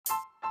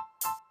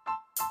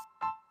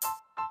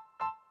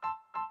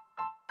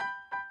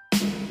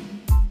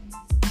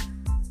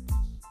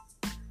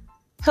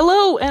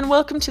Hello, and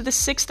welcome to the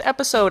 6th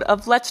episode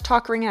of Let's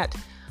Talk Ringette.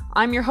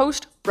 I'm your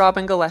host,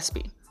 Robin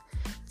Gillespie.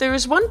 There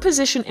is one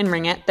position in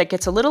Ringette that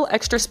gets a little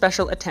extra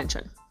special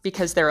attention,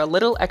 because they're a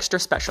little extra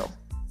special.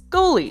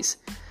 Goalies!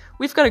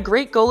 We've got a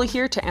great goalie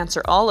here to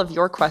answer all of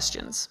your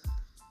questions.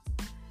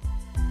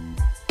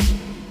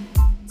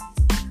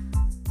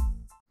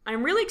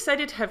 I'm really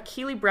excited to have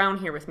Keely Brown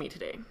here with me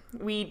today.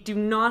 We do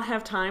not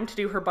have time to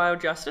do her bio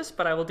justice,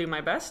 but I will do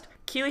my best.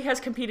 Keely has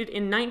competed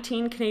in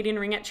 19 Canadian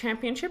Ringette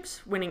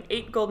Championships, winning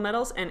 8 gold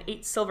medals and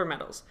 8 silver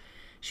medals.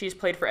 She's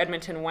played for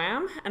Edmonton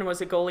Wham and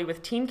was a goalie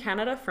with Team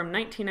Canada from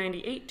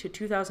 1998 to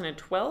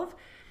 2012,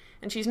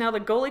 and she's now the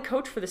goalie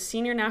coach for the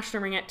senior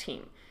national Ringette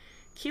team.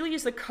 Keely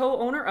is the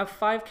co-owner of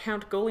 5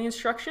 Count Goalie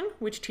Instruction,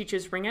 which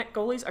teaches Ringette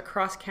goalies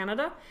across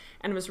Canada,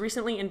 and was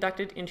recently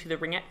inducted into the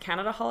Ringette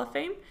Canada Hall of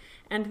Fame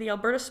and the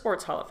Alberta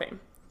Sports Hall of Fame.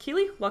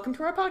 Keely, welcome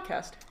to our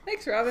podcast.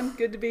 Thanks, Robin.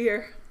 Good to be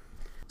here.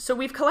 So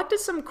we've collected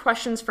some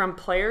questions from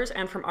players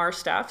and from our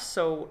staff,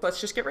 so let's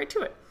just get right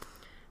to it.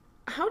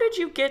 How did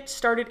you get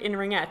started in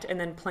Ringette and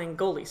then playing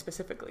goalie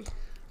specifically?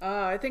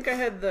 I think I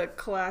had the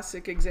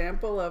classic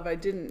example of I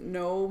didn't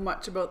know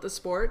much about the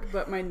sport,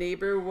 but my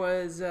neighbor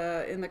was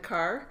in the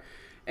car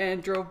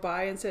and drove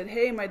by and said,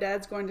 "Hey, my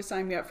dad's going to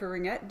sign me up for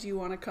Ringette. Do you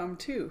want to come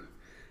too?"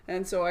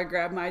 And so I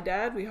grabbed my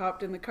dad, we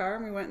hopped in the car,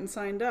 and we went and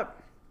signed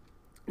up.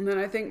 And then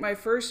I think my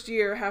first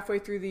year, halfway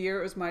through the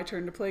year, it was my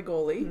turn to play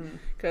goalie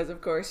because,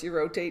 of course, you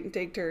rotate and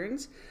take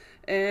turns.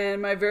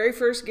 And my very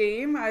first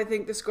game, I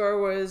think the score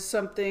was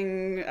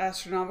something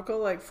astronomical,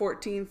 like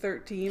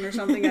 14-13 or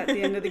something at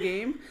the end of the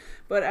game.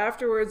 But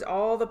afterwards,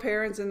 all the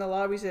parents in the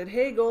lobby said,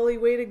 "Hey,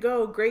 goalie, way to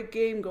go. Great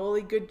game,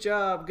 goalie. Good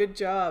job. Good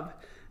job."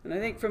 And I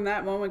think from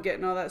that moment,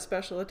 getting all that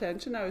special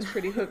attention, I was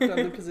pretty hooked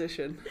on the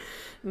position.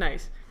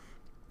 Nice.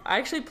 I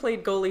actually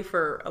played goalie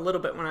for a little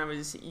bit when I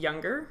was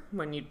younger,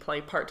 when you'd play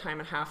part-time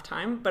and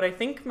half-time, but I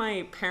think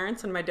my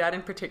parents and my dad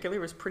in particular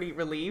was pretty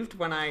relieved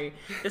when I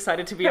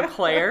decided to be a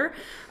player,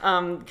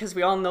 because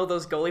we all know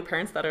those goalie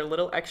parents that are a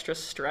little extra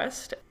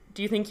stressed.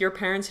 Do you think your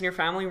parents and your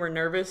family were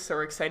nervous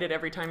or excited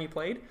every time you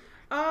played?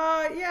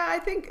 Yeah, I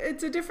think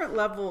it's a different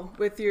level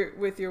with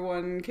your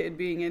one kid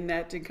being in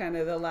net and kind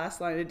of the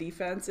last line of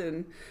defense.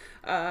 And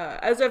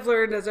as I've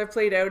learned, as I've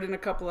played out in a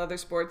couple other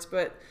sports,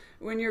 but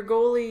when you're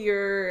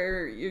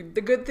goalie,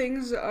 the good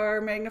things are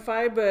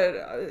magnified,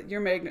 but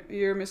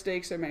your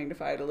mistakes are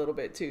magnified a little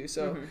bit too.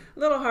 So a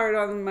little hard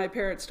on my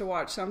parents to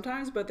watch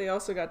sometimes, but they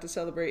also got to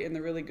celebrate in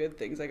the really good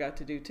things I got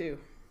to do too.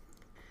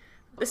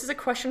 This is a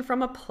question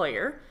from a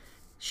player.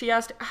 She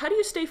asked, "How do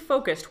you stay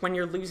focused when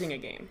you're losing a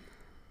game?"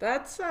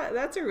 That's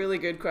a really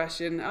good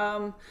question.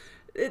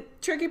 The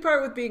tricky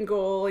part with being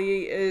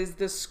goalie is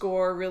the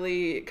score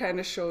really kind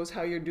of shows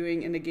how you're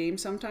doing in a game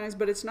sometimes,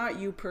 but it's not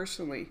you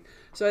personally.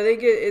 So I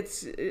think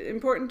it's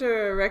important to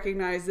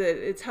recognize that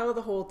it's how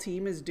the whole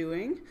team is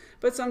doing,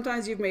 but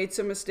sometimes you've made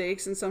some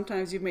mistakes and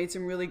sometimes you've made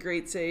some really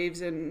great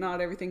saves and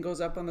not everything goes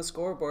up on the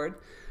scoreboard.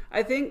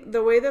 I think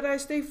the way that I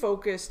stay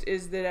focused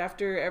is that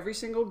after every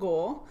single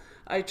goal,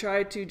 I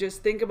try to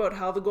just think about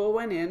how the goal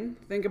went in,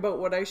 think about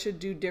what I should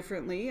do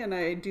differently, and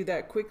I do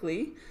that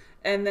quickly.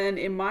 And then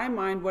in my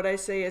mind, what I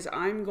say is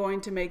I'm going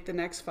to make the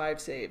next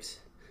 5 saves.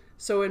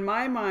 So in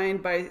my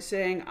mind, by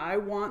saying I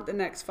want the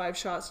next 5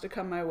 shots to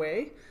come my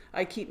way,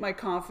 I keep my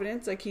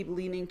confidence, I keep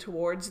leaning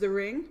towards the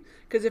ring.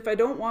 Because if I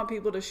don't want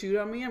people to shoot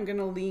on me, I'm going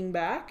to lean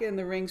back and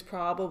the ring's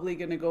probably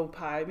going to go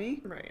by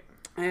me. Right.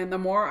 And the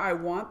more I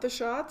want the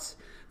shots,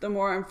 the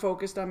more I'm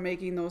focused on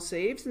making those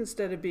saves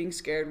instead of being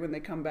scared when they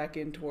come back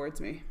in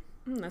towards me.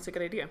 That's a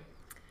good idea.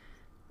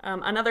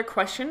 Another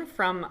question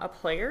from a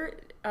player.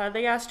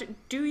 They asked,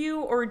 do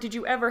you or did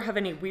you ever have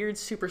any weird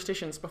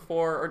superstitions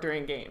before or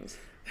during games?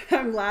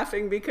 I'm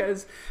laughing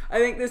because I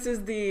think this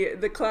is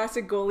the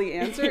classic goalie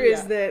answer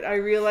is that I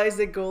realize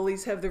that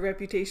goalies have the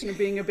reputation of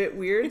being a bit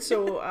weird.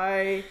 So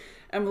I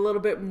am a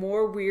little bit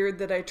more weird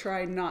that I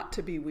try not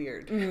to be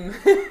weird.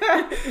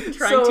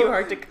 Trying too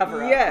hard to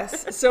cover up.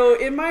 Yes. So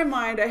in my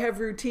mind, I have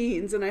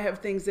routines and I have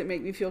things that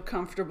make me feel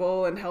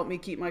comfortable and help me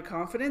keep my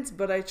confidence,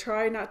 but I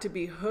try not to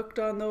be hooked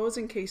on those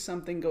in case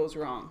something goes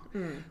wrong.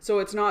 So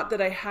it's not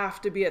that I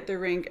have to be at the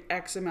rink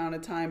X amount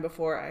of time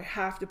before I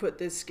have to put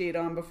this skate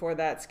on before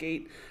that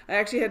skate. I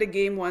actually had a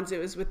game once, it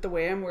was with the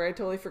Wham, where I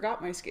totally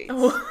forgot my skates.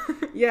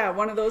 Yeah,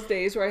 one of those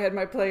days where I had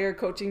my player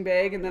coaching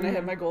bag and then I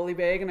had my goalie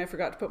bag and I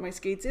forgot to put my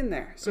skates in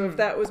there. So if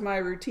that was my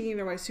routine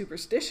or my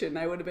superstition,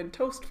 I would have been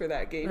toast for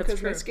that game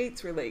because my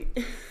skates were late.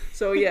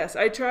 So yes,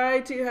 I try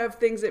to have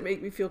things that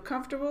make me feel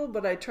comfortable,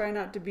 but I try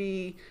not to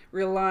be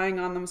relying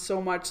on them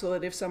so much so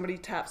that if somebody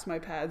taps my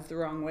pads the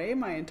wrong way,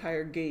 my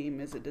entire game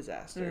is a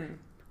disaster.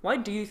 Why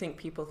do you think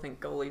people think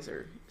goalies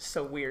are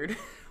so weird?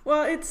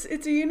 Well, it's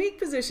a unique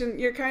position.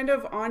 You're kind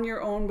of on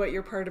your own, but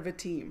you're part of a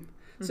team.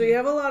 So you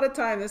have a lot of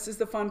time. This is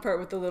the fun part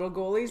with the little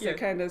goalies that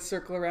kind of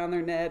circle around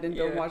their net and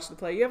don't watch the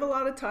play. You have a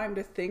lot of time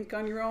to think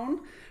on your own,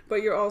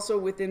 but you're also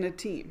within a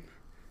team.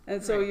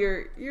 And so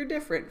you're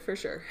different for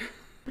sure.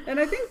 And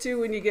I think too,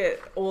 when you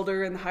get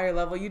older and higher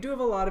level, you do have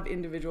a lot of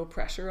individual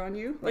pressure on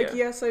you. Like,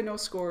 yes, I know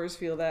scorers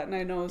feel that, and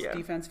I know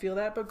defense feel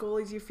that, but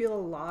goalies, you feel a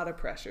lot of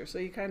pressure, so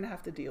you kind of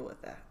have to deal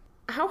with that.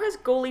 How has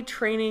goalie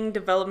training,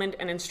 development,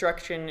 and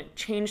instruction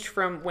changed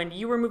from when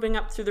you were moving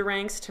up through the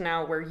ranks to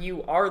now where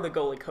you are the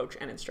goalie coach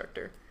and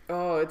instructor?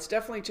 Oh, it's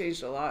definitely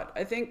changed a lot.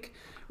 I think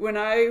when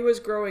I was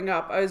growing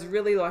up, I was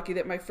really lucky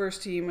that my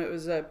first team, it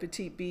was a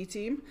Petite B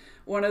team.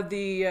 One of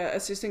the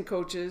assistant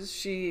coaches,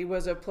 she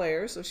was a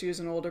player, so she was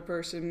an older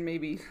person,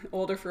 maybe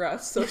older for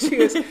us, so she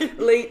was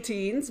late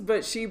teens,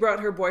 but she brought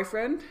her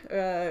boyfriend,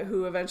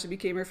 who eventually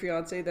became her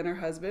fiance, then her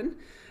husband,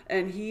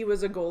 and he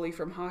was a goalie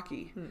from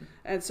hockey.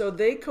 And so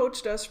they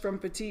coached us from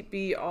Petite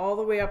B all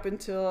the way up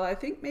until I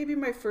think maybe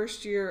my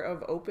first year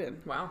of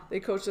Open. Wow. They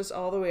coached us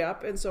all the way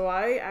up, and so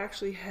I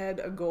actually had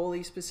a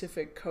goalie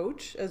specific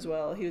coach as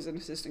well. He was an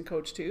assistant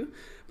coach too,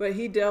 but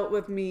he dealt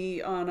with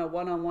me on a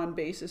one-on-one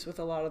basis with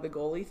a lot of the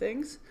goalie things.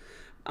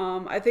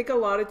 I think a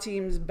lot of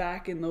teams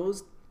back in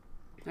those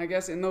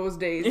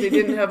days, they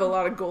didn't have a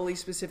lot of goalie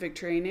specific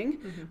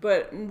training.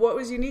 But what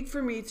was unique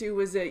for me too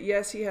was that,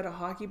 yes, he had a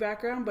hockey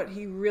background, but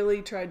he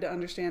really tried to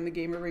understand the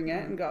game of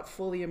ringette and got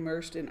fully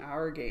immersed in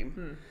our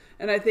game.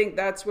 And I think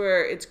that's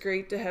where it's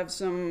great to have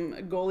some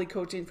goalie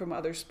coaching from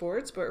other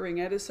sports, but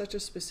ringette is such a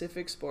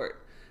specific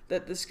sport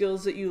that the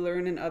skills that you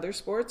learn in other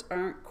sports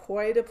aren't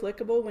quite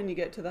applicable when you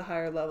get to the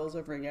higher levels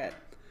of ringette.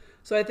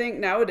 So I think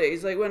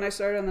nowadays, like when I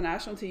started on the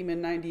national team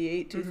in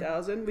 98,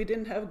 2000, we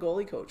didn't have a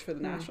goalie coach for the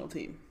national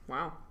team.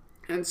 Wow.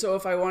 And so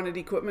if I wanted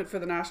equipment for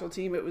the national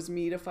team, it was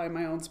me to find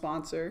my own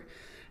sponsor.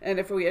 And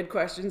if we had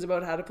questions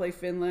about how to play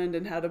Finland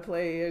and how to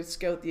play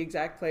scout the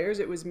exact players,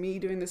 it was me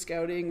doing the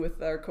scouting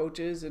with our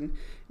coaches and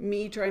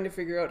me trying to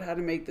figure out how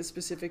to make the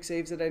specific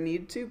saves that I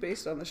needed to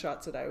based on the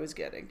shots that I was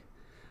getting.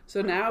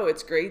 So now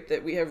it's great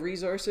that we have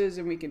resources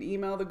and we can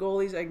email the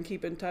goalies. I can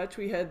keep in touch.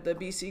 We had the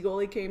BC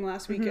goalie came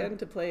last weekend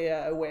to play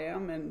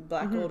Wham and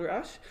Black Gold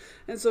Rush.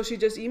 And so she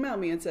just emailed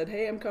me and said,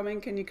 hey, I'm coming.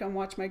 Can you come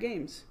watch my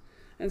games?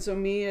 And so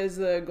me as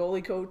the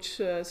goalie coach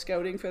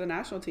scouting for the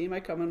national team, I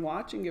come and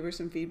watch and give her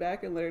some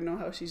feedback and let her know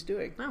how she's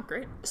doing. Oh,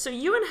 great. So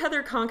you and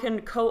Heather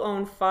Conkin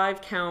co-own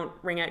 5 Count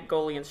Ringette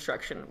Goalie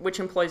Instruction,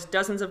 which employs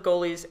dozens of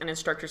goalies and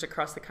instructors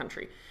across the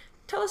country.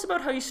 Tell us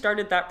about how you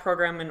started that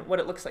program and what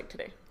it looks like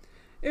today.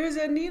 It was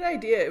a neat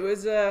idea. It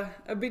was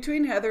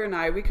between Heather and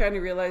I, we kind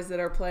of realized that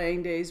our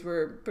playing days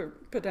were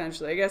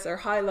potentially, I guess our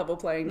high-level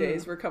playing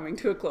days were coming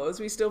to a close.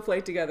 We still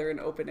play together in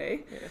Open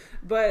A. Yeah.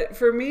 But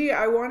for me,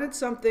 I wanted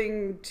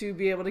something to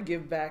be able to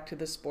give back to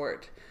the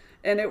sport.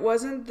 And it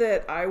wasn't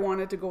that I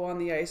wanted to go on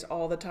the ice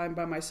all the time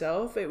by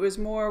myself. It was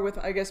more with,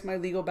 I guess, my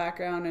legal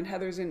background, and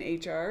Heather's in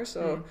HR.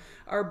 So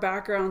our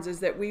backgrounds is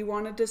that we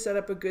wanted to set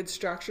up a good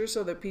structure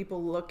so that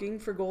people looking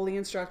for goalie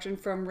instruction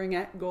from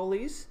ringette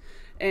goalies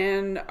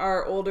and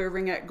our older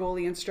ringette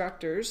goalie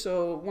instructors.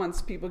 So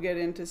once people get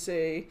into,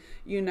 say,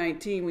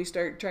 U19, we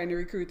start trying to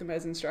recruit them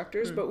as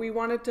instructors, but we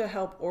wanted to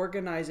help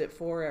organize it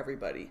for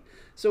everybody.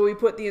 So we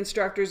put the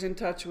instructors in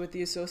touch with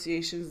the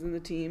associations and the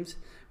teams.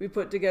 We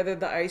put together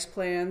the ice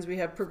plans. We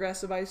have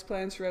progressive ice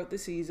plans throughout the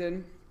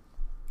season.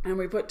 And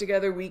we put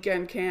together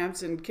weekend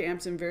camps and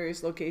camps in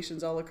various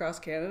locations all across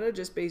Canada,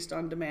 just based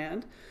on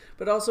demand,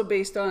 but also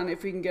based on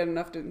if we can get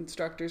enough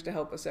instructors to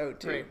help us out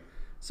too. Right.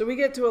 So we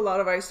get to a lot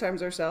of ice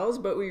times ourselves,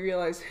 but we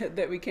realize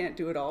that we can't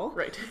do it all.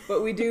 Right.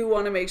 But we do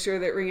want to make sure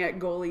that ringette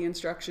goalie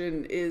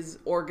instruction is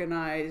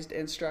organized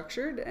and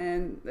structured,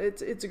 and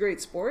it's a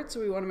great sport, so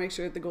we want to make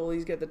sure that the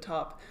goalies get the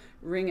top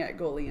ringette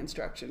goalie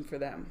instruction for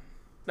them.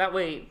 That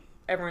way,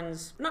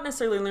 everyone's not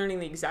necessarily learning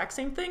the exact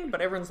same thing,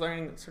 but everyone's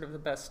learning sort of the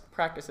best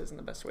practices and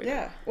the best way.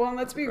 Yeah. Well, and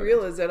let's be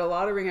real, is that a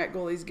lot of ringette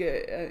goalies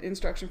get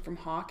instruction from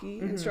hockey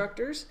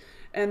instructors,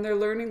 and they're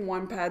learning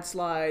one pad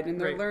slide, and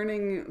they're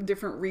learning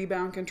different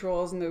rebound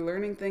controls, and they're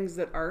learning things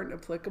that aren't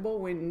applicable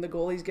when the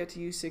goalies get to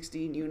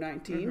U16,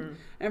 U19.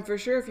 And for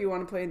sure, if you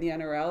want to play in the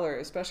NRL or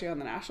especially on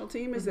the national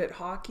team, is that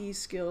hockey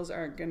skills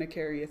aren't going to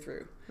carry you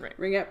through. Right.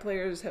 Ringette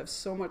players have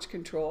so much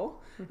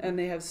control, and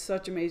they have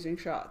such amazing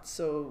shots.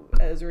 So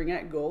as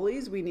ringette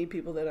goalies, we need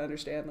people that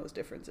understand those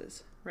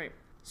differences. Right.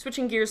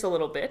 Switching gears a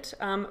little bit,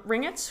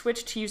 ringette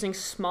switched to using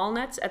small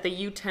nets at the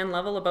U10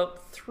 level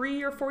about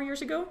 3 or 4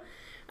 years ago.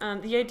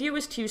 The idea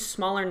was to use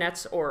smaller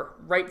nets or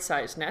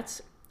right-sized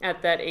nets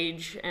at that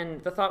age,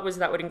 and the thought was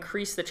that would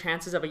increase the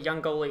chances of a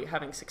young goalie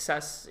having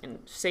success in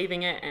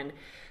saving it and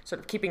sort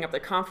of keeping up their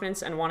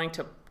confidence and wanting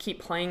to keep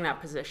playing that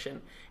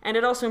position. And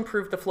it also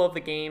improved the flow of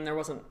the game. There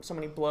wasn't so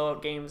many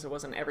blowout games. It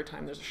wasn't every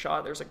time there's a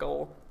shot, there's a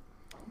goal.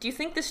 Do you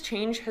think this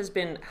change has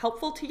been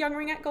helpful to young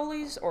ringette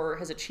goalies or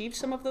has achieved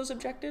some of those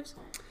objectives?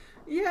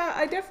 Yeah,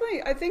 I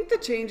think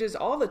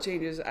all the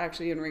changes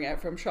actually in ringette,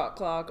 from shot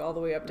clock all the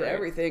way up to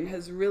everything,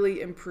 has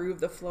really improved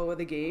the flow of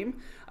the game.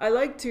 I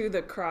like too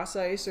the cross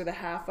ice or the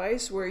half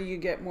ice where you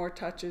get more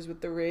touches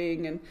with the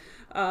ring. And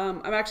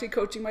I'm actually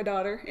coaching my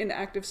daughter in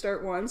Active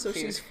Start 1, so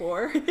she's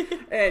 4.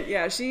 And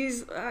yeah,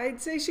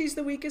 I'd say she's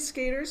the weakest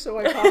skater, so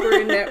I pop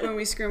her in net when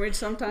we scrimmage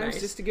sometimes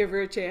just to give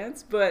her a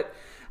chance. But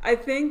I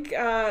think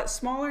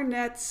smaller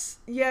nets,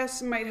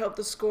 yes, might help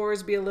the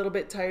scores be a little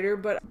bit tighter,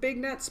 but big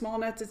nets, small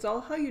nets, it's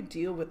all how you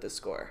deal with the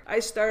score. I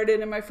started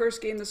in my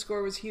first game, the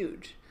score was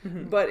huge.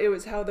 But it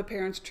was how the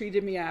parents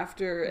treated me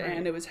after,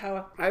 and it was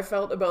how I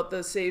felt about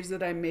the saves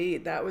that I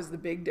made. That was the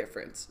big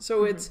difference.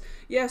 So it's,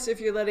 yes, if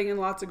you're letting in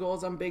lots of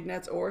goals on big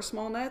nets or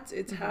small nets,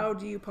 it's how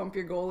do you pump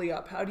your goalie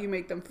up? How do you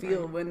make them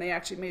feel when they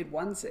actually made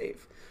one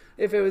save?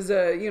 If it was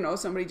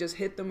somebody just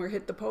hit them or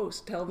hit the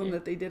post, tell them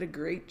that they did a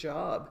great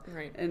job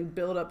and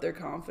build up their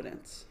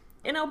confidence.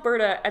 In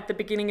Alberta, at the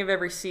beginning of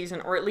every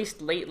season, or at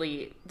least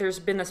lately, there's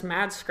been this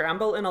mad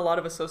scramble in a lot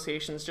of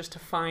associations just to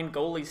find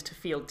goalies to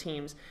field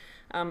teams.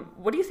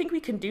 What do you think we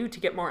can do to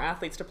get more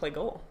athletes to play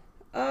goal?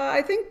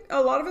 I think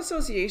a lot of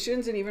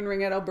associations, and even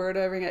Ringette Alberta,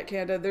 Ringette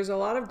Canada, there's a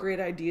lot of great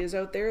ideas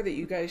out there that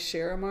you guys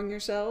share among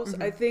yourselves.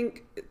 I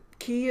think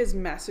key is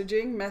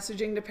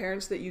messaging to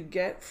parents that you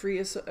get free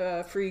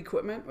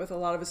equipment with a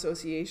lot of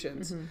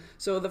associations.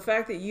 So the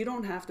fact that you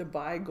don't have to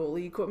buy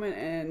goalie equipment,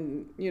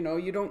 and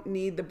you don't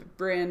need the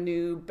brand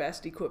new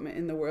best equipment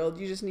in the world,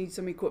 you just need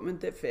some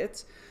equipment that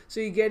fits.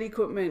 So you get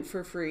equipment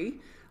for free.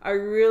 I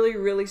really,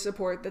 really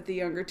support that the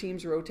younger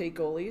teams rotate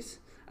goalies.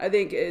 I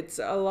think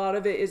a lot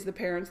of it is the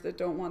parents that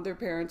don't want their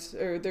parents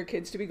or their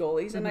kids to be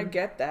goalies, and I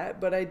get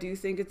that, but I do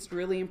think it's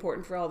really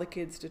important for all the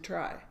kids to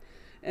try.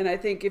 And I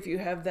think if you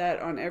have that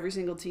on every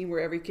single team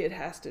where every kid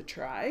has to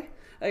try,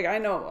 like I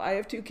know I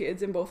have 2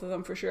 kids and both of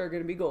them for sure are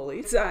going to be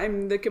goalies.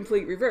 I'm the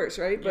complete reverse,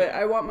 right? But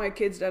I want my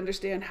kids to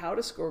understand how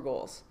to score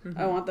goals.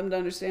 I want them to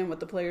understand what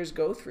the players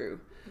go through.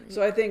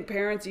 So I think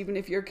parents, even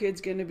if your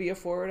kid's going to be a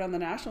forward on the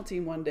national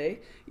team one day,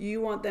 you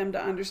want them to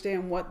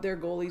understand what their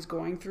goalie's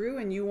going through,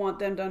 and you want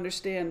them to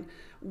understand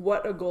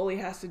what a goalie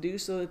has to do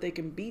so that they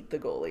can beat the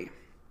goalie.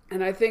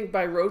 And I think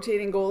by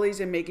rotating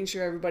goalies and making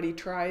sure everybody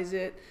tries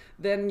it,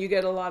 then you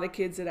get a lot of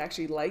kids that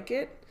actually like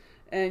it.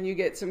 And you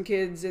get some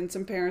kids and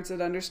some parents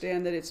that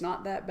understand that it's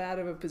not that bad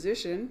of a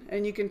position.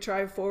 And you can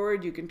try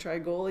forward, you can try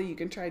goalie, you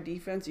can try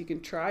defense, you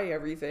can try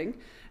everything.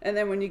 And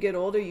then when you get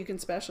older, you can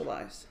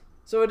specialize.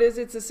 So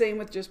it's the same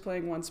with just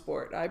playing one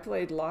sport. I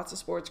played lots of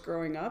sports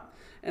growing up.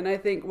 And I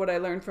think what I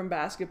learned from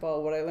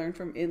basketball, what I learned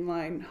from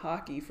inline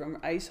hockey, from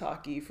ice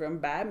hockey, from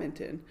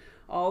badminton,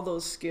 all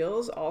those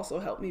skills also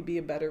helped me be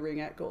a better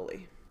ringette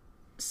goalie.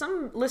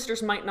 Some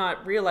listeners might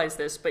not realize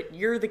this, but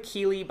you're the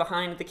Keeley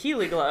behind the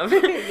Keeley glove.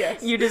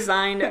 Yes. You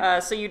designed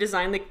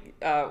the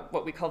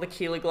what we call the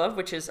Keeley glove,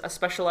 which is a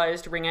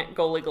specialized ringette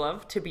goalie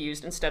glove to be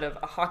used instead of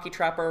a hockey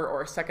trapper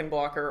or a second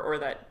blocker or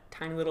that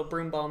tiny little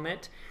broom ball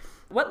mitt.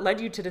 What led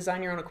you to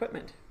design your own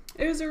equipment?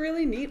 It was a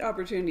really neat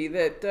opportunity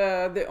that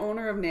the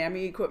owner of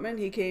NAMI Equipment,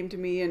 he came to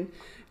me, and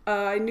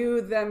I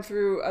knew them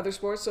through other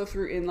sports, so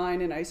through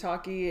inline and ice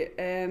hockey,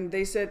 and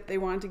they said they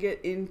wanted to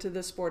get into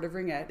the sport of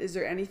ringette. Is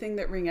there anything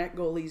that ringette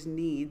goalies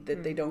need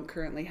that they don't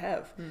currently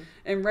have?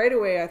 And right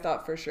away I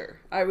thought for sure.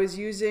 I was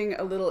using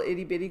a little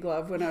itty bitty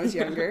glove when I was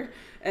younger,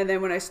 and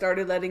then when I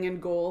started letting in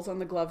goals on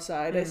the glove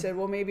side, I said,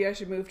 well, maybe I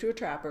should move to a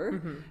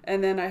trapper.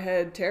 And then I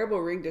had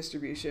terrible ring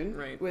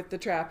distribution with the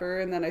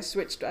trapper, and then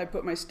I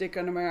put my stick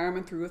under my arm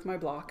and threw with my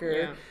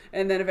blocker,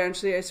 and then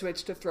eventually I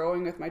switched to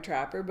throwing with my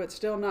trapper, but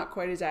still not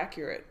quite as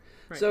accurate.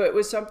 So it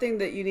was something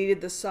that you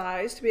needed the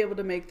size to be able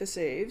to make the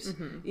saves.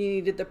 You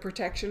needed the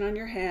protection on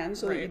your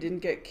hands so that you didn't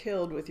get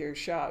killed with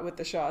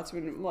the shots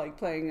when like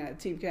playing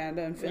Team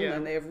Canada and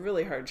Finland. They have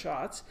really hard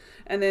shots.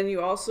 And then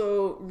you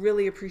also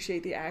really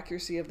appreciate the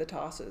accuracy of the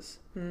tosses.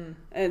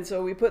 And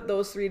so we put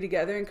those 3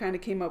 together and kind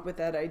of came up with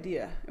that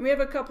idea. And we have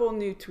a couple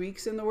new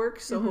tweaks in the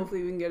works, so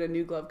hopefully we can get a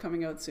new glove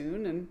coming out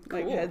soon. And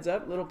like heads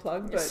up, little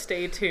plug. But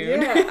stay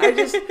tuned. Yeah,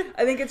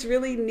 I think it's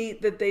really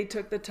neat that they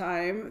took the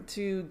time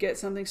to get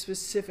something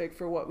specific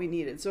for what we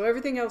needed. So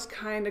everything else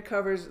kind of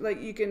covers,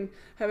 like you can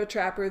have a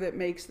trapper that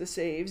makes the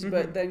saves,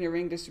 but then your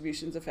ring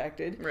distribution's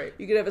affected.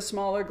 You could have a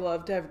smaller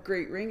glove to have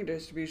great ring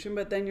distribution,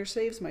 but then your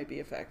saves might be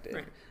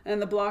affected.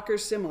 And the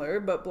blocker's similar,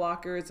 but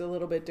blocker is a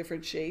little bit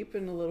different shape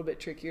and a little bit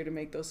trickier to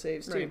make those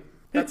saves too.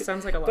 That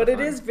sounds like a lot but of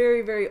fun. it is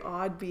very, very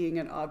odd being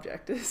an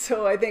object.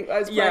 So I think I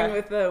was playing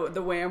with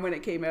the Wham when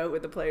it came out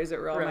with the players that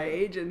were all my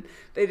age, and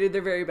they did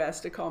their very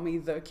best to call me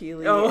the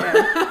Keeley.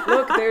 And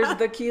look, there's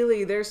the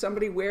Keeley. There's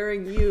somebody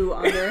wearing you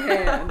on their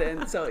hand.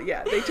 And so,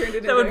 yeah, they turned it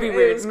into... That would be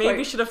weird.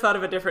 Maybe should have thought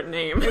of a different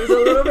name. It was a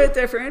little bit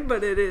different,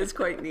 but it is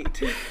quite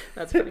neat.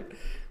 That's funny.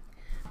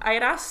 I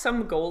had asked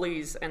some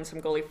goalies and some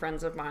goalie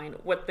friends of mine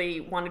what they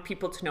wanted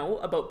people to know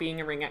about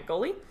being a ringette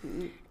goalie.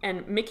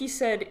 And Mickey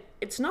said,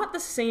 it's not the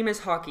same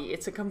as hockey.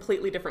 It's a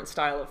completely different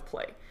style of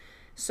play.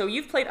 So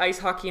you've played ice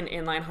hockey and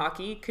inline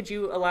hockey. Could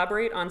you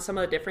elaborate on some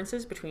of the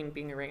differences between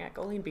being a ringette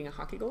goalie and being a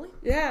hockey goalie?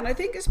 Yeah, and I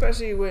think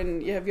especially when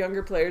you have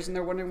younger players and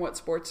they're wondering what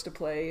sports to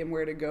play and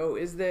where to go,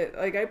 is that,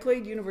 like, I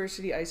played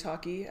university ice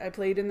hockey, I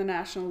played in the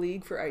National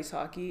League for ice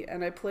hockey,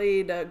 and I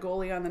played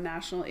goalie on the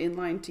national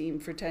inline team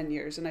for 10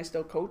 years, and I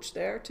still coach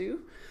there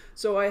too.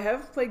 So I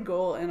have played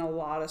goal in a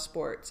lot of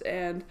sports,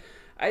 and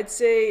I'd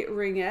say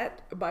ringette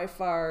by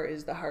far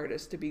is the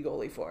hardest to be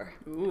goalie for.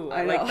 Ooh,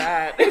 I like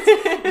that.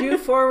 You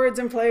forwards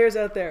and players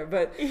out there,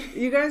 but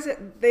you guys,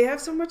 they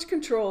have so much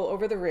control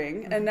over the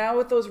ring, and now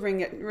with those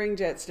ring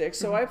jet sticks.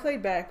 So I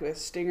played back with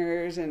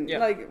stingers and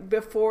like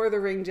before the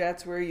ring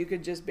jets, where you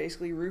could just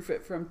basically roof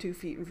it from 2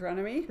 feet in front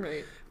of me.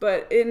 Right.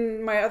 But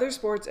in my other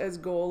sports as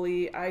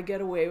goalie, I get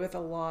away with a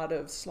lot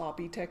of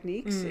sloppy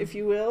techniques, if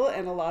you will,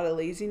 and a lot of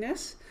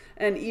laziness.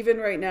 And even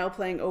right now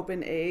playing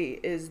open A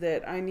is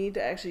that I need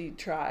to actually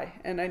try,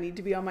 and I need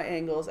to be on my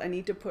angles. I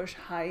need to push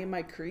high in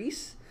my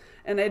crease,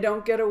 and I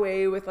don't get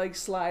away with like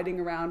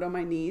sliding around on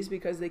my knees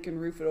because they can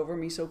roof it over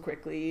me so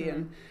quickly.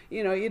 And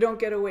you don't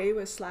get away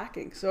with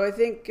slacking. So I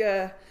think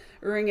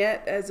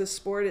ringette as a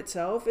sport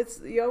itself,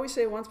 you always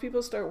say once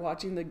people start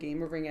watching the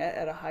game of ringette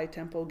at a high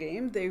tempo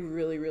game, they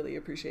really, really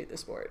appreciate the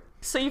sport.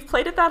 So you've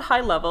played at that high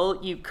level,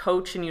 you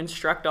coach and you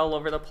instruct all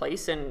over the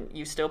place, and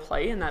you still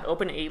play in that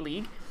open A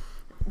league.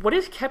 What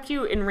has kept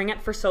you in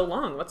ringette for so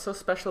long? What's so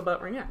special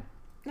about ringette?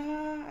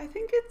 I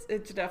think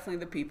it's definitely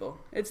the people.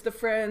 It's the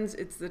friends,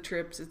 it's the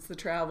trips, it's the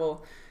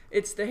travel,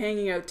 it's the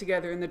hanging out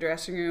together in the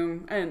dressing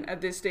room, and at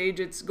this stage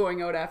it's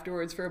going out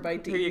afterwards for a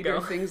bite to eat or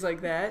things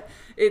like that.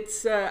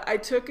 It's I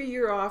took a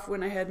year off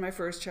when I had my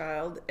first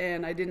child,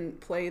 and I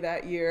didn't play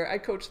that year. I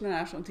coached the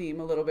national team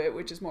a little bit,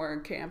 which is more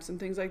in camps and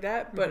things like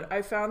that, but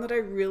I found that I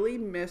really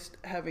missed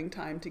having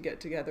time to get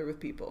together with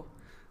people.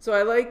 So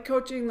I like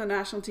coaching the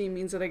national team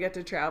means that I get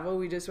to travel.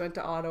 We just went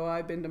to Ottawa.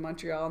 I've been to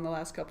Montreal in the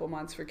last couple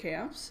months for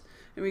camps.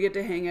 And we get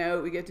to hang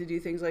out. We get to do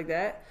things like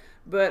that.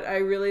 But I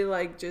really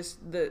like just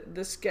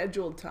the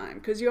scheduled time.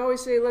 Because you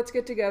always say, let's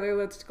get together.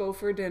 Let's go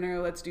for dinner.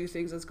 Let's do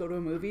things. Let's go to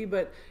a movie.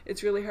 But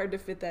it's really hard to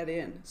fit that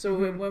in. So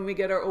when we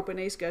get our open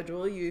A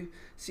schedule, you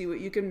see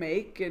what you can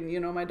make. And,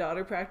 my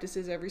daughter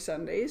practices every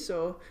Sunday.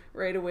 So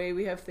right away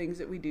we have things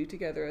that we do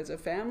together as a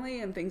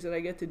family and things that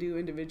I get to do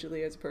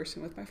individually as a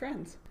person with my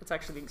friends. It's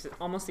actually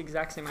almost the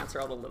exact same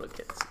answer all the little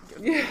kids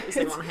give. Yeah,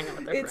 they want to hang out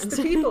with their friends. It's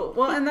the people.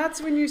 Well, and that's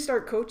when you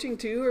start coaching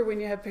too, or when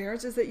you have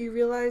parents, is that you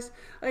realize,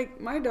 like,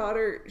 my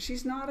daughter,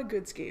 she's not a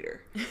good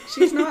skater.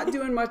 She's not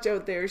doing much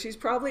out there. She's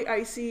probably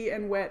icy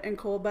and wet and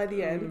cold by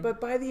the end, but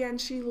by the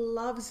end she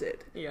loves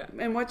it. Yeah.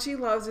 And what she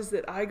loves is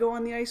that I go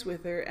on the ice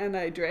with her and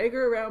I drag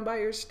her around by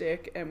her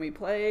stick and we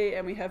play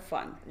and we have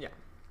fun. Yeah.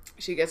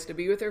 She gets to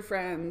be with her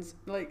friends.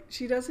 Like,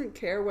 she doesn't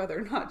care whether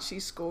or not she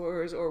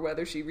scores or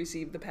whether she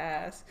received the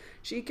pass.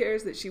 She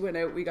cares that she went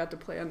out, we got to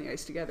play on the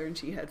ice together, and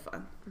she had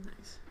fun.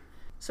 Nice.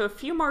 So a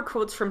few more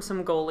quotes from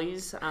some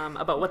goalies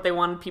about what they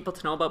wanted people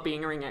to know about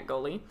being a ringette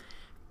goalie.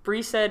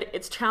 Bree said,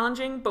 "It's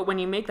challenging, but when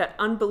you make that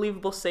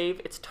unbelievable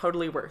save, it's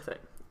totally worth it."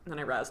 And then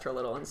I razzed her a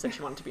little and said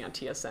she wanted to be on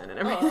TSN and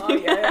everything. Oh,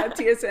 yeah,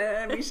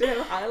 TSN. We should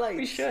have highlights.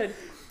 We should.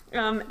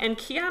 And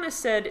Kiana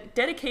said,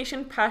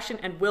 "Dedication, passion,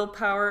 and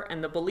willpower,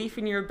 and the belief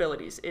in your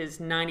abilities is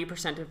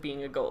 90% of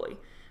being a goalie."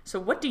 So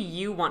what do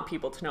you want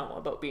people to know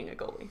about being a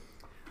goalie?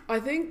 I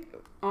think,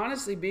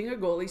 honestly, being a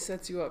goalie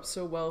sets you up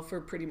so well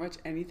for pretty much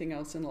anything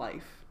else in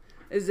life.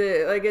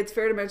 It's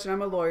fair to mention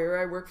I'm a lawyer.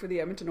 I work for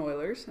the Edmonton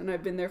Oilers, and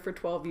I've been there for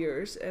 12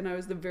 years, and I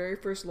was the very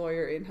first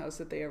lawyer in-house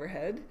that they ever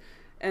had.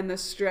 And the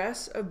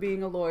stress of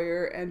being a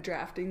lawyer and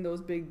drafting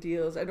those big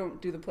deals, I don't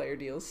do the player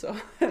deals, so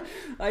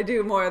I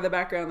do more of the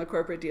background, the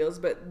corporate deals,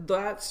 but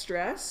that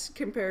stress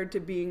compared to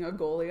being a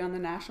goalie on the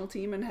national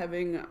team and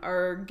having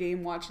our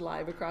game watched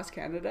live across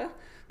Canada,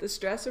 the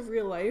stress of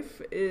real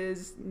life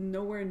is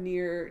nowhere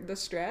near the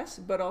stress,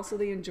 but also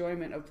the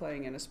enjoyment of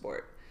playing in a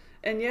sport.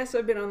 And yes,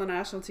 I've been on the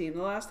national team.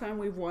 The last time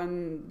we've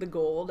won the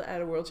gold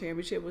at a world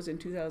championship was in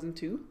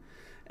 2002.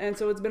 And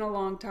so it's been a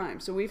long time.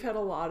 So we've had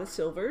a lot of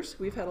silvers.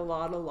 We've had a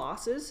lot of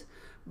losses.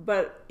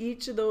 But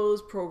each of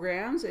those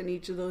programs and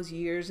each of those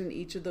years and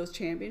each of those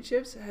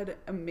championships had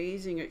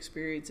amazing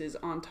experiences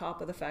on top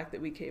of the fact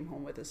that we came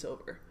home with a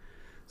silver.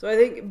 So I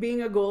think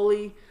being a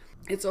goalie,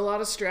 it's a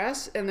lot of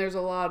stress, and there's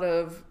a lot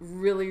of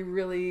really,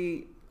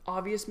 really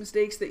obvious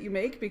mistakes that you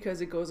make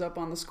because it goes up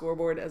on the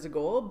scoreboard as a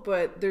goal,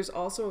 but there's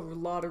also a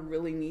lot of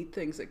really neat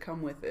things that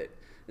come with it.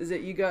 Is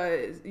that you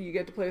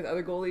get to play with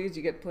other goalies,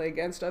 you get to play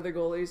against other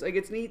goalies. Like,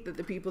 it's neat that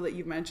the people that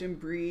you've mentioned,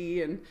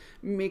 Bree and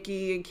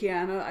Mickey and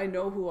Kiana, I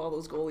know who all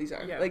those goalies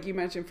are. Yeah. Like, you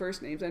mentioned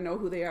first names, I know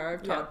who they are.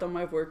 I've taught them,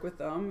 I've worked with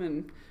them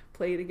and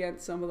played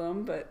against some of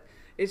them, but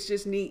it's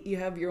just neat. You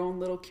have your own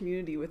little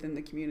community within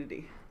the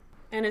community.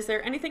 And is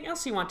there anything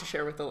else you want to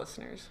share with the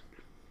listeners?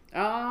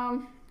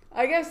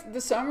 I guess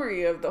the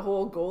summary of the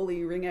whole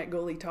ringette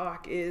goalie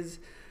talk is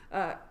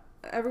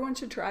everyone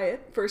should try it,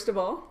 first of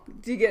all,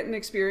 to get an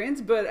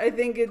experience, but I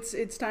think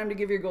it's time to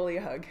give your goalie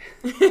a hug.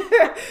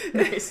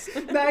 Nice.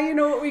 Now you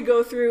know what we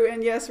go through,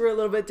 and yes, we're a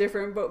little bit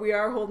different, but we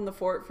are holding the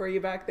fort for you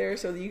back there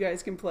so that you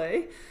guys can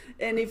play.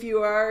 And if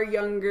you are a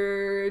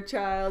younger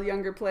child,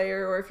 younger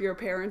player, or if you're a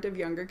parent of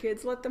younger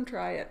kids, let them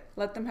try it.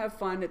 Let them have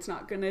fun. It's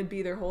not going to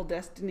be their whole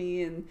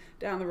destiny and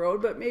down the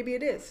road, but maybe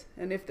it is.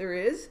 And if there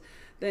is,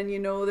 then you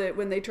know that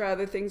when they try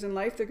other things in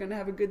life, they're going to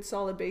have a good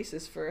solid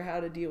basis for how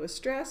to deal with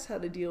stress, how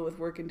to deal with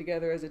working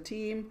together as a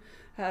team,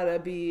 how to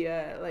be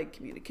like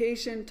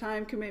communication,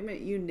 time commitment,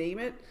 you name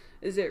it.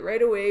 Is it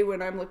right away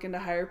when I'm looking to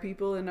hire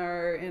people in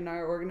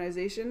our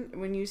organization,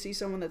 when you see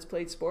someone that's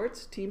played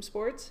sports, team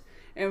sports,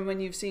 and when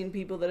you've seen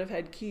people that have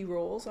had key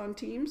roles on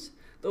teams,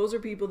 those are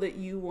people that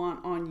you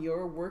want on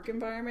your work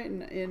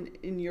environment and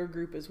in your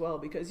group as well,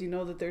 because you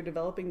know that they're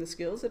developing the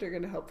skills that are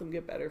going to help them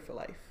get better for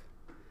life.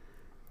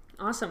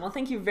 Awesome. Well,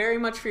 thank you very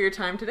much for your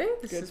time today.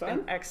 This has fun.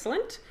 been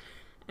excellent.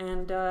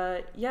 And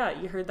yeah,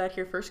 you heard that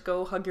here first.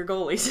 Go hug your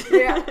goalies.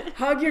 Yeah,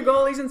 hug your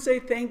goalies and say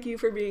thank you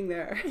for being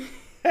there.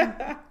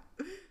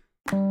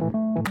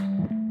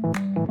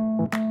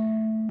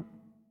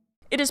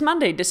 It is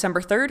Monday,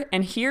 December 3rd,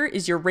 and here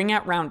is your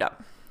Ringette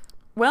Roundup.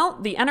 Well,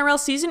 the NRL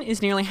season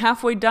is nearly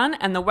halfway done,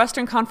 and the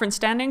Western Conference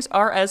standings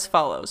are as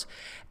follows.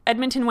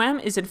 Edmonton Wham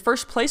is in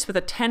first place with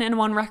a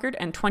 10-1 record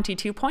and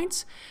 22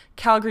 points.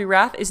 Calgary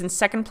Wrath is in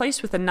second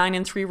place with a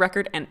 9-3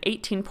 record and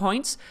 18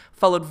 points,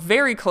 followed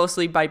very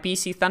closely by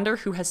BC Thunder,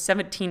 who has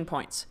 17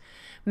 points.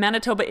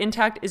 Manitoba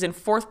Intact is in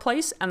fourth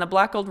place, and the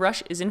Black Gold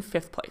Rush is in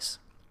fifth place.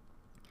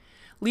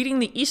 Leading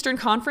the Eastern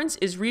Conference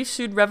is Reef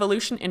Sud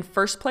Revolution in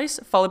first place,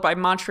 followed by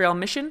Montreal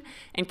Mission,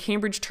 and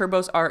Cambridge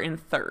Turbos are in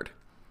third.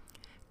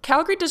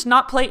 Calgary does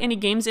not play any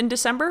games in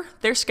December.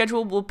 Their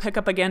schedule will pick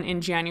up again in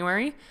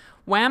January.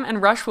 Wham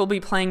and Rush will be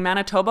playing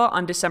Manitoba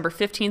on December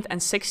 15th and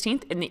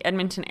 16th in the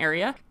Edmonton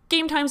area.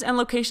 Game times and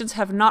locations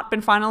have not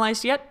been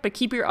finalized yet, but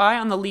keep your eye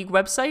on the league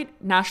website,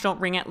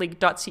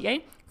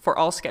 nationalringetteleague.ca, for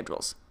all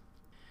schedules.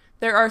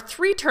 There are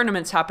 3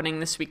 tournaments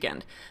happening this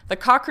weekend: the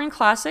Cochrane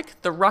Classic,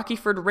 the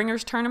Rockyford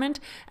Ringers Tournament,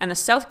 and the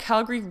South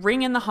Calgary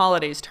Ring in the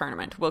Holidays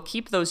Tournament will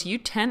keep those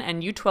U10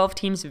 and U12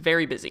 teams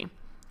very busy.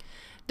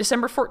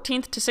 December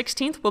 14th to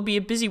 16th will be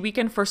a busy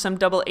weekend for some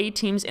AA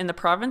teams in the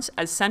province,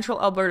 as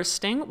Central Alberta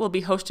Sting will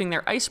be hosting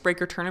their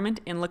Icebreaker Tournament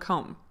in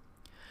Lacombe.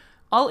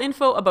 All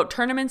info about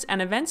tournaments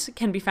and events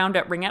can be found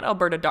at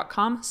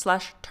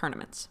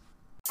ringettealberta.com/tournaments.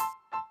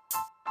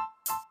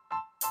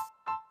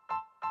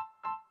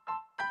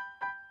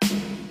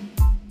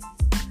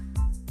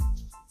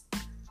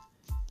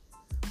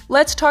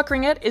 Let's Talk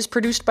Ringette is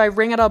produced by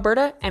Ringette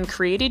Alberta and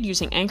created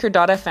using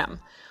Anchor.fm.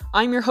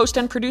 I'm your host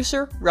and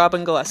producer,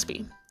 Robin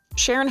Gillespie.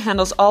 Sharon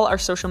handles all our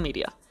social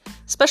media.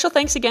 Special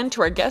thanks again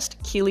to our guest,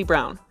 Keely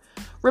Brown.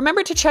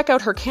 Remember to check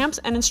out her camps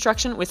and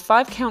instruction with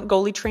 5-count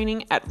goalie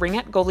training at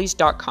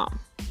ringettegoalies.com.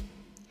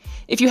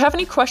 If you have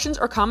any questions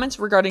or comments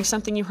regarding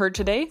something you heard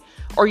today,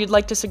 or you'd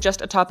like to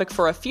suggest a topic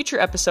for a future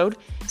episode,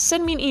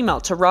 send me an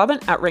email to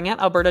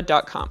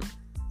robin@ringettealberta.com.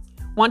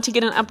 Want to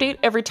get an update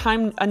every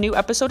time a new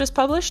episode is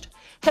published?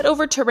 Head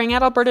over to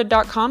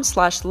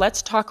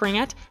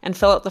ringettealberta.com/letstalkringette and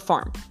fill out the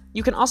form.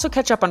 You can also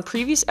catch up on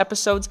previous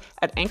episodes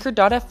at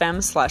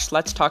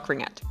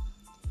anchor.fm/letstalkringette.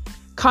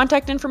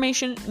 Contact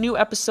information, new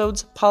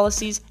episodes,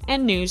 policies,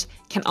 and news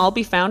can all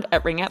be found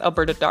at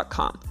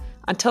ringettealberta.com.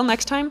 Until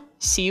next time,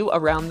 see you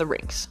around the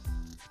rinks.